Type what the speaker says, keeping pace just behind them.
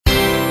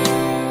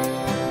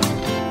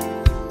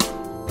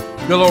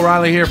Bill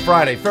O'Reilly here,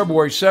 Friday,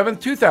 February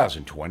 7th,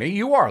 2020.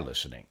 You are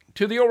listening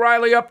to the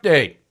O'Reilly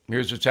Update.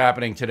 Here's what's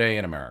happening today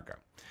in America.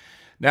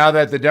 Now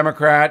that the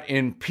Democrat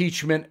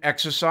impeachment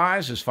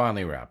exercise is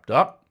finally wrapped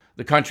up,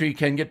 the country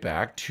can get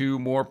back to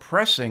more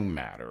pressing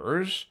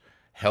matters: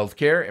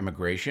 healthcare,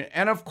 immigration,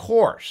 and of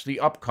course,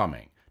 the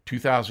upcoming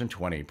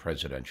 2020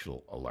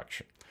 presidential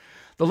election.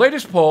 The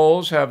latest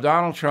polls have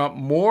Donald Trump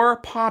more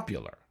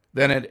popular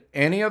than at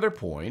any other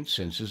point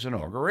since his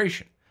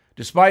inauguration.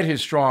 Despite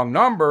his strong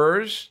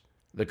numbers,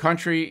 the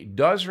country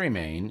does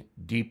remain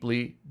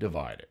deeply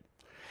divided.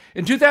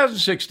 In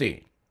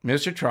 2016,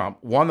 Mr.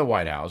 Trump won the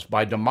White House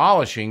by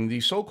demolishing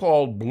the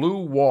so-called blue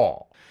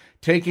wall,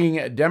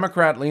 taking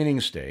Democrat-leaning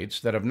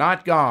states that have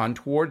not gone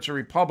towards a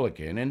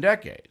Republican in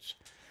decades.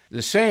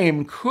 The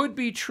same could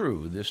be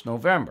true this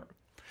November.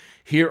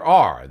 Here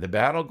are the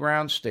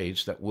battleground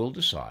states that will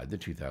decide the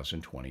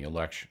 2020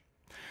 election.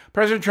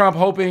 President Trump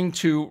hoping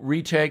to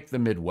retake the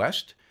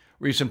Midwest.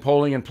 Recent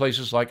polling in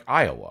places like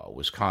Iowa,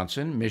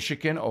 Wisconsin,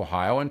 Michigan,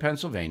 Ohio, and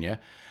Pennsylvania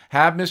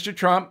have Mr.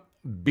 Trump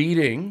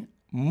beating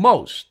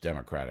most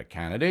Democratic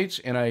candidates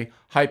in a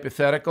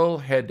hypothetical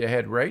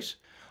head-to-head race.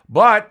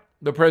 But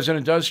the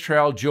president does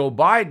trail Joe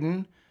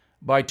Biden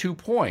by 2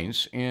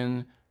 points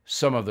in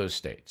some of those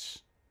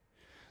states.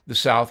 The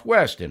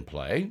Southwest in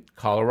play: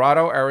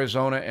 Colorado,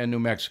 Arizona, and New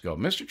Mexico.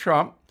 Mr.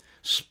 Trump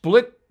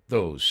split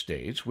those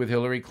states with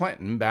Hillary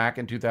Clinton back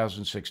in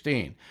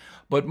 2016,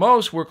 but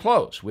most were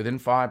close, within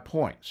 5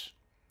 points.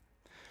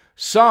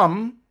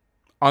 Some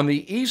on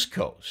the East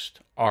Coast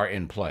are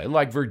in play,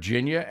 like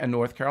Virginia and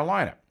North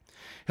Carolina.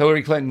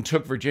 Hillary Clinton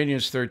took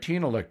Virginia's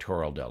 13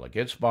 electoral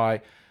delegates by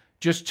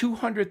just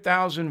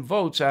 200,000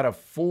 votes out of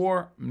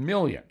 4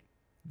 million.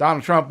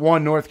 Donald Trump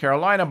won North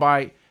Carolina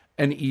by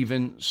an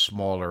even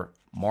smaller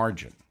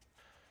margin.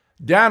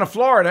 Down to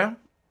Florida,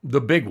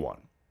 the big one: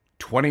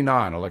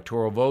 29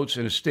 electoral votes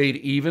in a state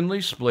evenly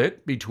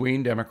split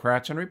between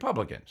Democrats and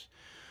Republicans.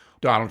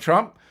 Donald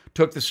Trump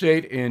took the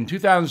state in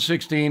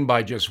 2016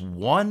 by just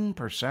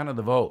 1% of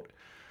the vote.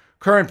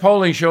 Current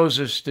polling shows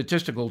a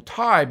statistical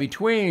tie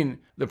between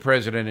the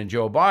president and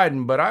Joe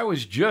Biden, but I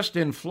was just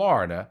in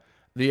Florida.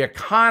 The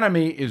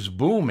economy is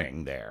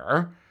booming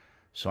there,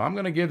 so I'm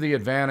going to give the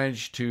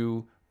advantage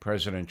to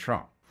President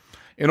Trump.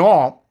 In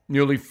all,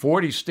 nearly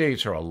 40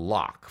 states are a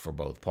lock for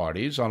both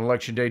parties. On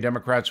Election Day,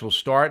 Democrats will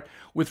start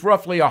with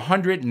roughly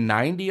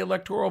 190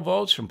 electoral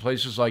votes from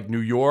places like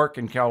New York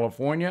and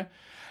California,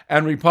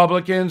 and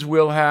Republicans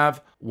will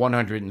have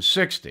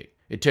 160.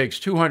 It takes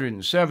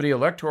 270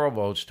 electoral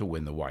votes to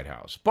win the White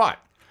House. But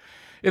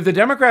if the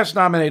Democrats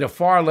nominate a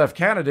far-left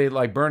candidate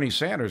like Bernie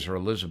Sanders or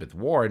Elizabeth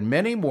Warren,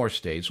 many more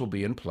states will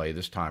be in play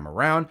this time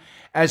around,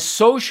 as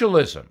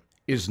socialism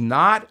is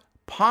not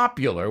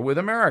popular with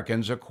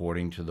Americans,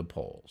 according to the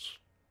polls.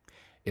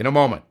 In a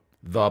moment,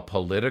 the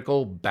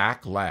political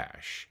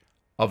backlash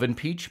of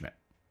impeachment.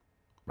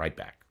 Right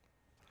back.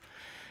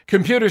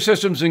 Computer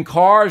systems in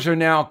cars are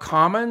now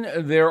common.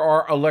 There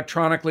are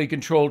electronically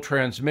controlled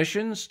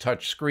transmissions,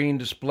 touchscreen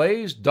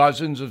displays,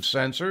 dozens of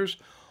sensors.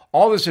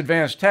 All this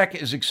advanced tech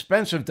is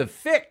expensive to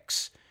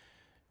fix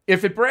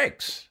if it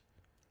breaks.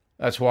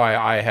 That's why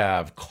I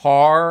have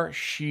Car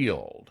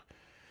Shield.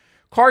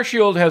 Car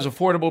Shield has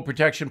affordable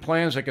protection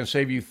plans that can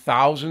save you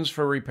thousands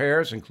for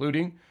repairs,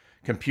 including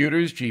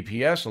computers,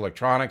 GPS,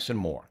 electronics, and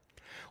more.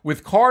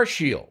 With Car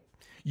Shield,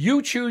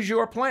 you choose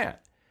your plan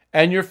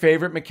and your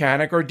favorite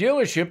mechanic or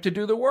dealership to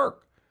do the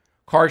work.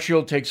 Car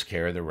Shield takes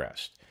care of the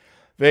rest.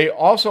 They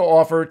also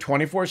offer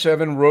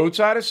 24/7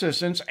 roadside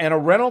assistance and a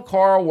rental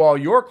car while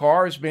your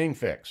car is being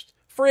fixed.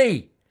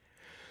 Free.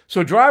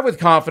 So drive with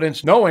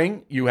confidence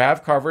knowing you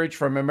have coverage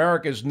from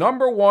America's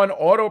 #1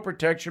 auto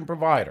protection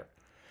provider.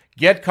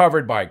 Get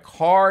covered by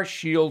Car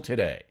Shield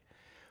today.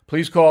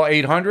 Please call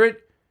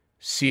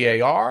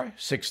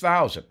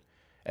 800-CAR-6000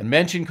 and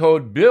mention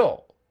code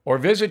BILL, or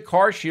visit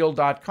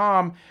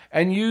carshield.com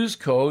and use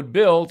code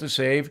BILL to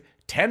save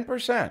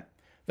 10%.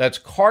 That's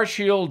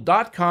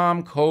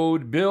carshield.com,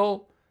 code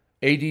BILL.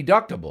 A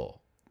deductible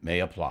may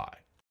apply.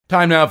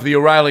 Time now for the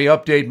O'Reilly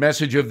Update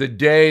message of the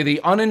day: the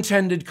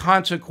unintended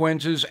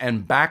consequences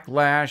and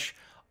backlash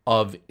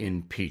of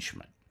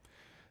impeachment.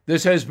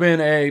 This has been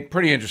a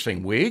pretty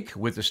interesting week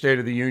with the State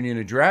of the Union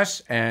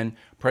address and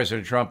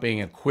President Trump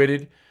being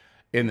acquitted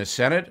in the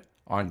Senate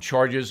on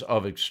charges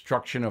of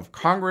obstruction of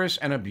Congress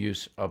and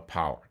abuse of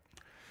power.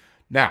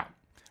 Now,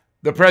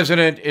 the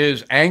president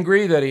is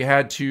angry that he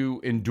had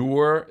to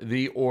endure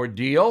the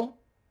ordeal,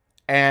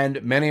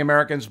 and many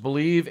Americans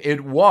believe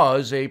it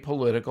was a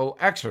political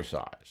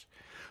exercise.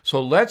 So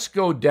let's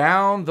go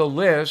down the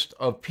list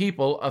of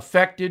people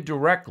affected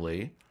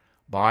directly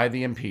by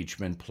the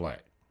impeachment play.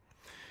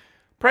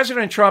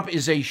 President Trump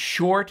is a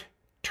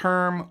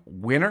short-term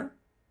winner.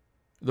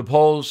 The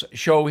polls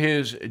show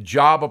his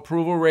job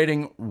approval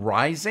rating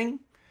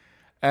rising,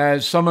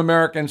 as some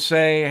Americans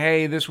say,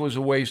 hey, this was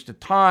a waste of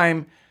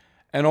time,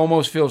 and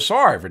almost feel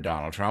sorry for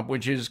Donald Trump,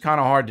 which is kind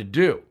of hard to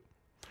do.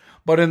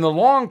 But in the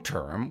long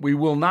term, we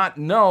will not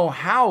know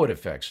how it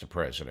affects the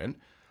president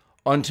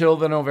until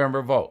the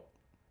November vote.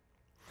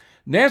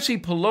 Nancy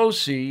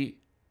Pelosi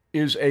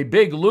is a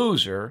big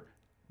loser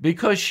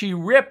because she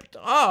ripped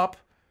up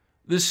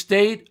the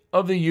State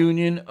of the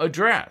Union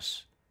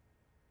address.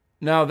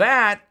 Now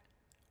that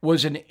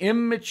was an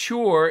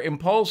immature,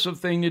 impulsive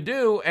thing to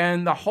do,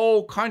 and the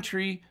whole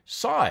country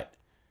saw it.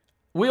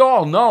 We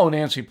all know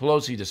Nancy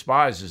Pelosi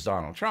despises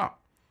Donald Trump,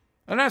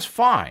 and that's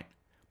fine.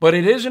 But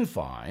it isn't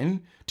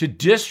fine to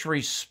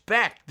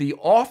disrespect the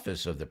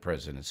office of the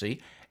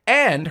presidency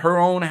and her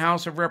own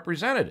House of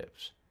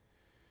Representatives.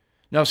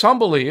 Now, some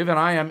believe, and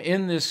I am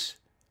in this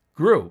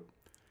group,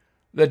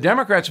 that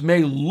Democrats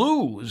may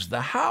lose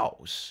the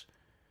House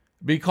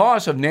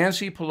because of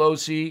Nancy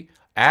Pelosi,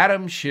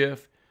 Adam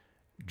Schiff,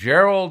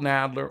 Gerald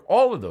Nadler,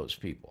 all of those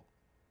people.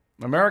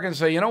 Americans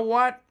say, you know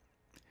what?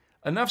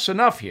 Enough's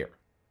enough here.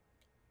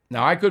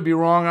 Now, I could be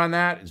wrong on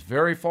that. It's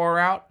very far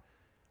out.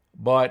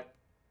 But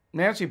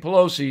Nancy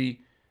Pelosi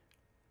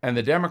and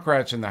the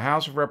Democrats in the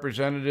House of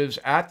Representatives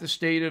at the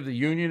State of the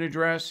Union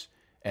address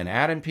and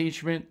at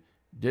impeachment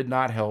did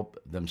not help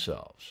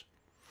themselves.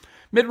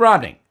 Mitt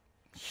Romney,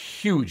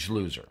 huge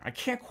loser. I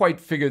can't quite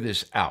figure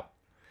this out.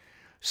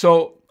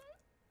 So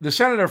the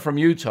senator from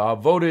Utah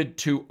voted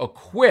to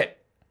acquit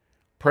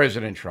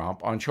President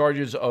Trump on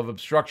charges of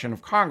obstruction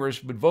of Congress,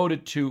 but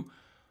voted to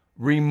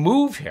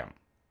remove him,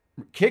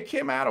 kick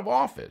him out of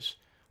office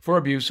for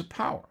abuse of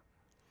power.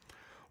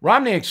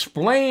 Romney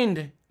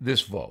explained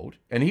this vote,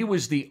 and he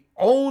was the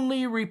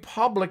only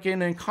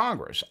Republican in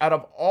Congress. Out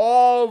of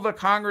all the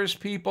Congress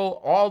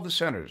people, all the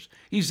senators,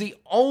 he's the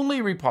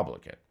only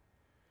Republican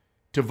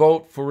to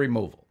vote for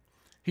removal.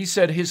 He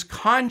said his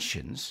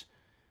conscience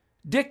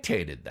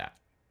dictated that.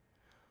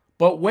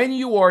 But when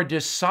you are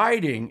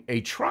deciding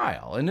a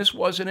trial, and this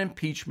was an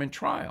impeachment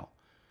trial,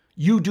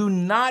 you do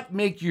not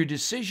make your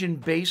decision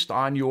based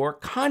on your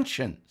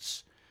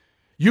conscience.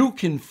 You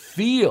can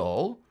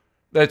feel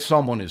that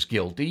someone is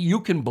guilty.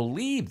 You can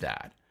believe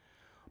that.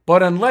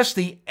 But unless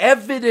the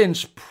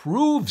evidence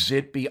proves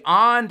it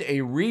beyond a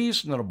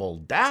reasonable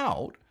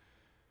doubt,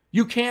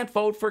 you can't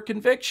vote for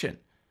conviction.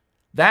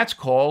 That's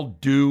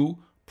called due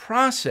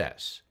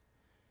process.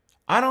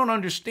 I don't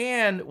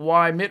understand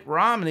why Mitt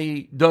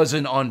Romney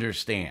doesn't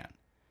understand.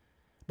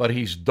 But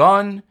he's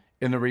done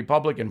in the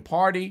Republican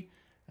Party,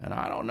 and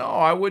I don't know.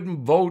 I wouldn't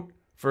vote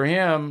for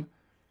him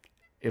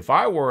if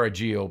I were a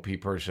GOP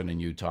person in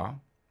Utah.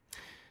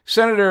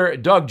 Senator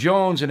Doug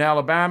Jones in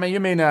Alabama, you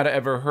may not have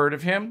ever heard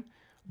of him,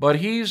 but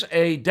he's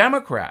a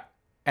Democrat,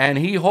 and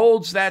he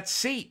holds that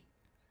seat.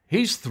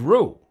 He's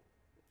through.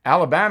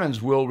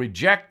 Alabamans will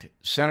reject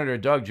Senator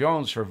Doug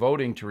Jones for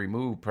voting to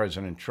remove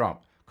President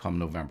Trump come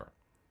November.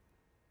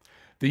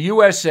 The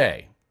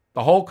USA,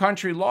 the whole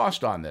country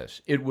lost on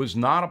this. It was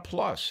not a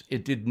plus.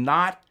 It did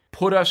not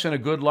put us in a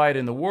good light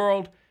in the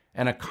world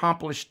and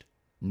accomplished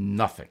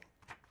nothing.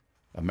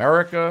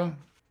 America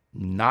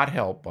not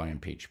helped by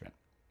impeachment.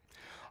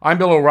 I'm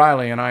Bill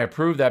O'Reilly, and I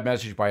approve that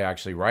message by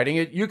actually writing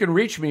it. You can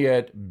reach me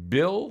at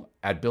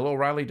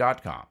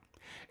bill@BillO'Reilly.com.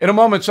 In a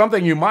moment,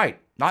 something you might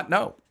not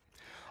know.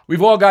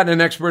 We've all gotten an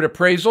expert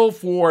appraisal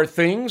for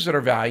things that are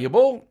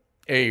valuable.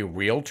 A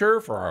realtor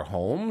for our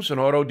homes, an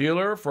auto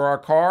dealer for our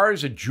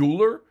cars, a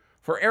jeweler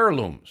for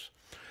heirlooms.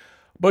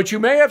 But you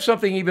may have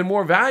something even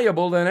more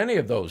valuable than any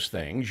of those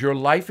things, your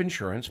life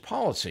insurance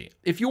policy.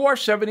 If you are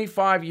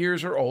 75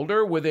 years or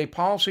older with a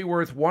policy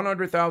worth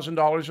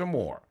 $100,000 or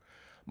more,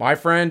 my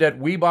friend at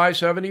We Buy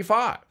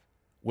 75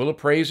 will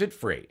appraise it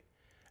free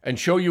and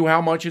show you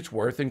how much it's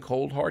worth in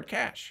cold, hard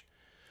cash.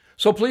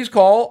 So please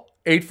call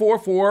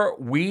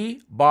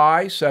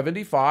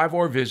 844-WE-BUY-75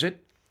 or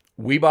visit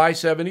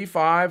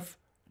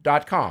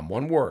WeBuy75.com.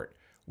 One word,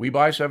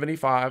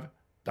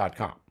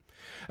 WeBuy75.com.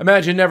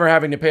 Imagine never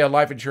having to pay a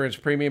life insurance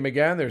premium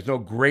again. There's no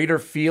greater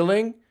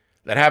feeling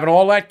than having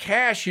all that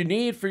cash you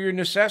need for your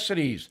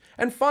necessities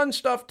and fun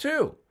stuff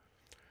too.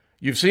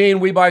 You've seen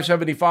We Buy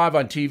 75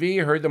 on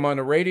TV, heard them on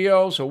the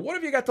radio, so what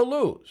have you got to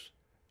lose?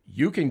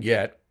 You can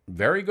get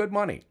very good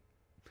money.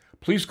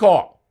 Please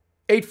call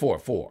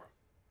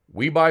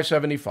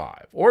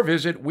 844-WE-BUY-75 or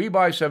visit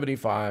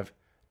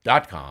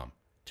WeBuy75.com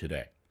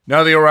today.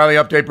 Now the O'Reilly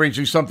Update brings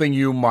you something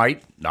you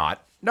might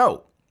not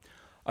know.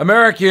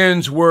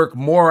 Americans work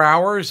more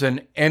hours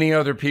than any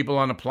other people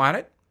on the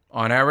planet.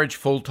 On average,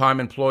 full-time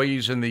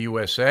employees in the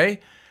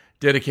USA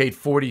dedicate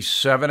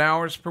 47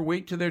 hours per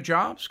week to their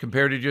jobs,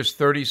 compared to just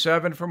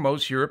 37 for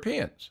most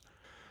Europeans.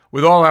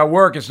 With all our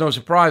work, it's no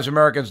surprise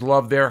Americans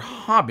love their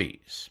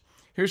hobbies.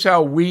 Here's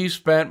how we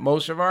spent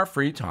most of our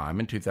free time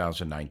in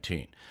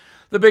 2019.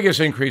 The biggest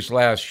increase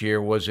last year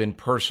was in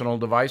personal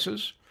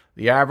devices.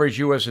 The average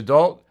U.S.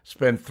 adult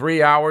spent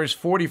 3 hours,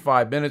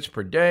 45 minutes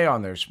per day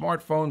on their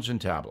smartphones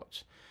and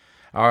tablets.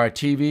 Our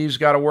TVs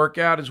got to work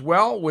out as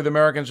well, with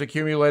Americans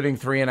accumulating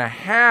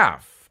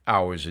 3.5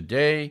 hours a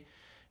day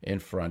in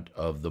front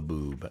of the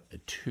boob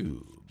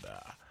tube.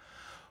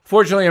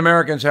 Fortunately,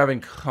 Americans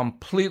haven't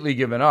completely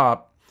given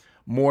up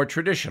more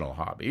traditional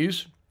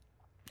hobbies.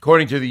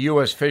 According to the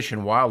U.S. Fish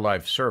and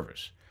Wildlife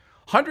Service,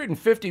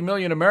 150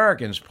 million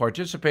Americans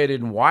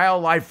participated in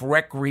wildlife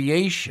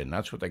recreation,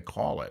 that's what they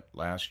call it,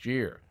 last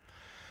year.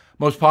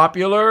 Most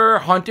popular,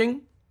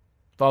 hunting,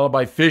 followed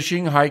by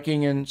fishing,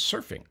 hiking, and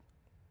surfing.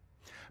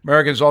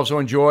 Americans also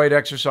enjoyed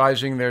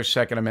exercising their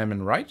Second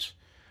Amendment rights.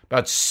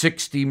 About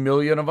 60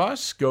 million of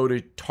us go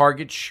to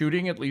target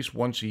shooting at least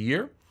once a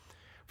year.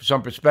 For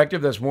some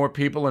perspective, that's more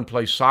people than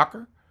play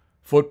soccer,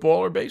 football,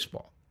 or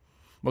baseball.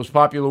 Most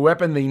popular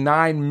weapon, the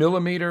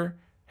 9mm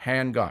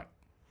handgun.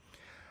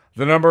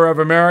 The number of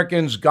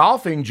Americans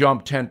golfing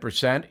jumped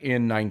 10%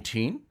 in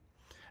 19.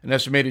 An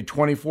estimated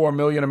 24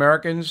 million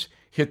Americans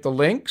hit the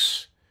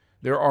links.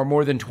 There are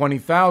more than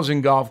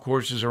 20,000 golf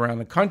courses around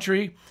the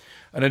country.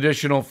 An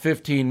additional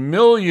 15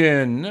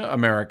 million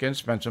Americans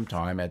spent some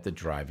time at the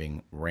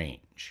driving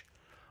range.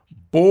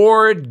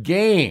 Board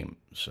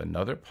games,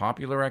 another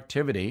popular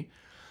activity.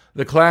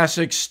 The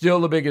classics still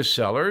the biggest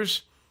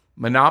sellers: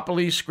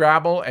 Monopoly,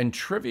 Scrabble, and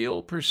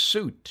Trivial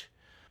Pursuit.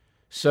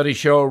 Studies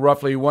show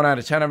roughly 1 out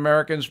of 10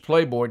 Americans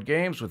play board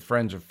games with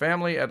friends or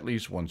family at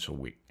least once a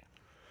week.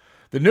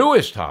 The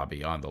newest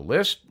hobby on the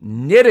list,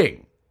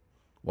 knitting.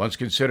 Once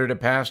considered a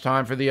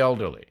pastime for the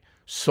elderly,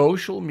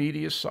 social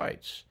media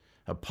sites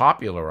have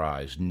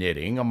popularized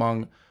knitting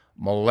among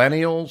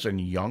millennials and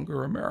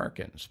younger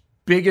Americans.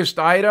 Biggest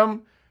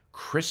item,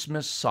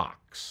 Christmas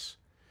socks.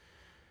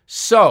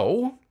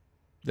 So,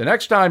 the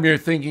next time you're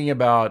thinking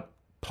about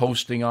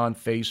posting on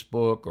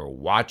Facebook or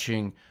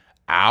watching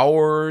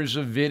hours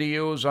of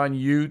videos on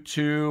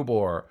YouTube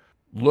or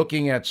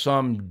looking at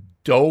some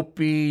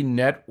dopey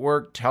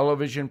network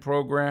television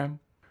program,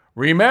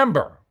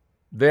 remember,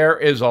 there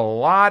is a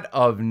lot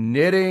of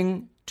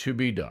knitting to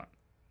be done.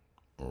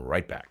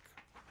 Right back.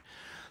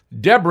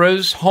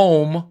 Deborah's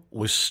home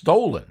was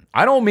stolen.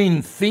 I don't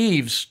mean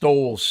thieves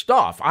stole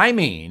stuff. I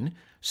mean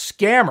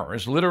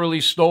scammers literally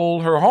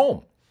stole her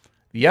home.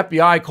 The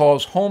FBI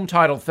calls home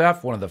title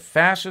theft one of the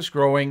fastest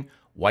growing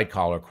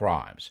white-collar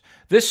crimes.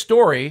 This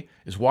story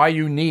is why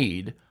you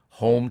need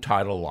Home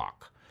Title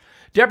Lock.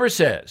 Deborah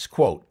says,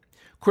 quote,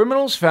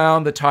 "Criminals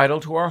found the title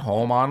to our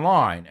home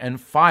online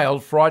and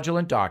filed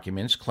fraudulent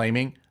documents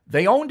claiming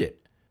they owned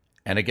it.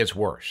 And it gets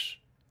worse."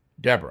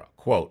 Deborah,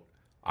 quote,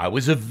 "I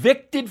was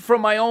evicted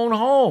from my own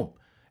home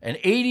and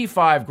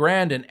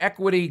 $85,000 in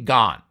equity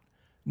gone.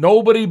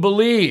 Nobody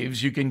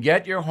believes you can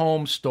get your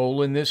home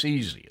stolen this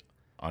easy,"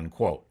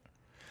 unquote.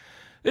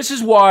 This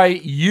is why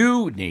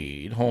you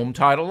need Home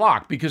Title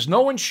Lock, because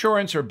no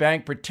insurance or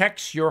bank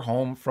protects your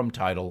home from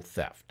title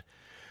theft.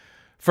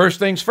 First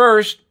things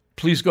first,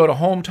 please go to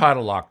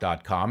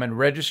HomeTitleLock.com and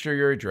register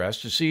your address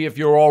to see if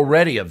you're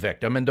already a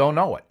victim and don't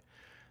know it.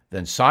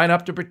 Then sign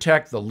up to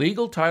protect the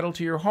legal title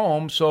to your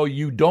home so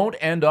you don't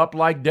end up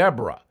like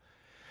Deborah.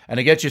 And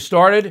to get you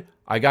started,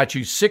 I got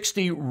you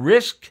 60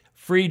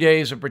 risk-free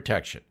days of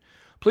protection.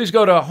 Please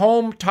go to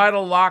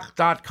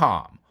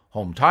HomeTitleLock.com,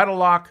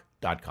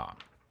 HomeTitleLock.com.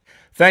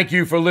 Thank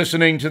you for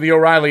listening to the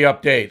O'Reilly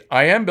Update.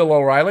 I am Bill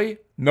O'Reilly.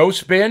 No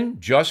spin,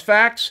 just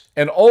facts,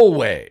 and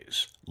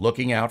always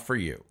looking out for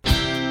you.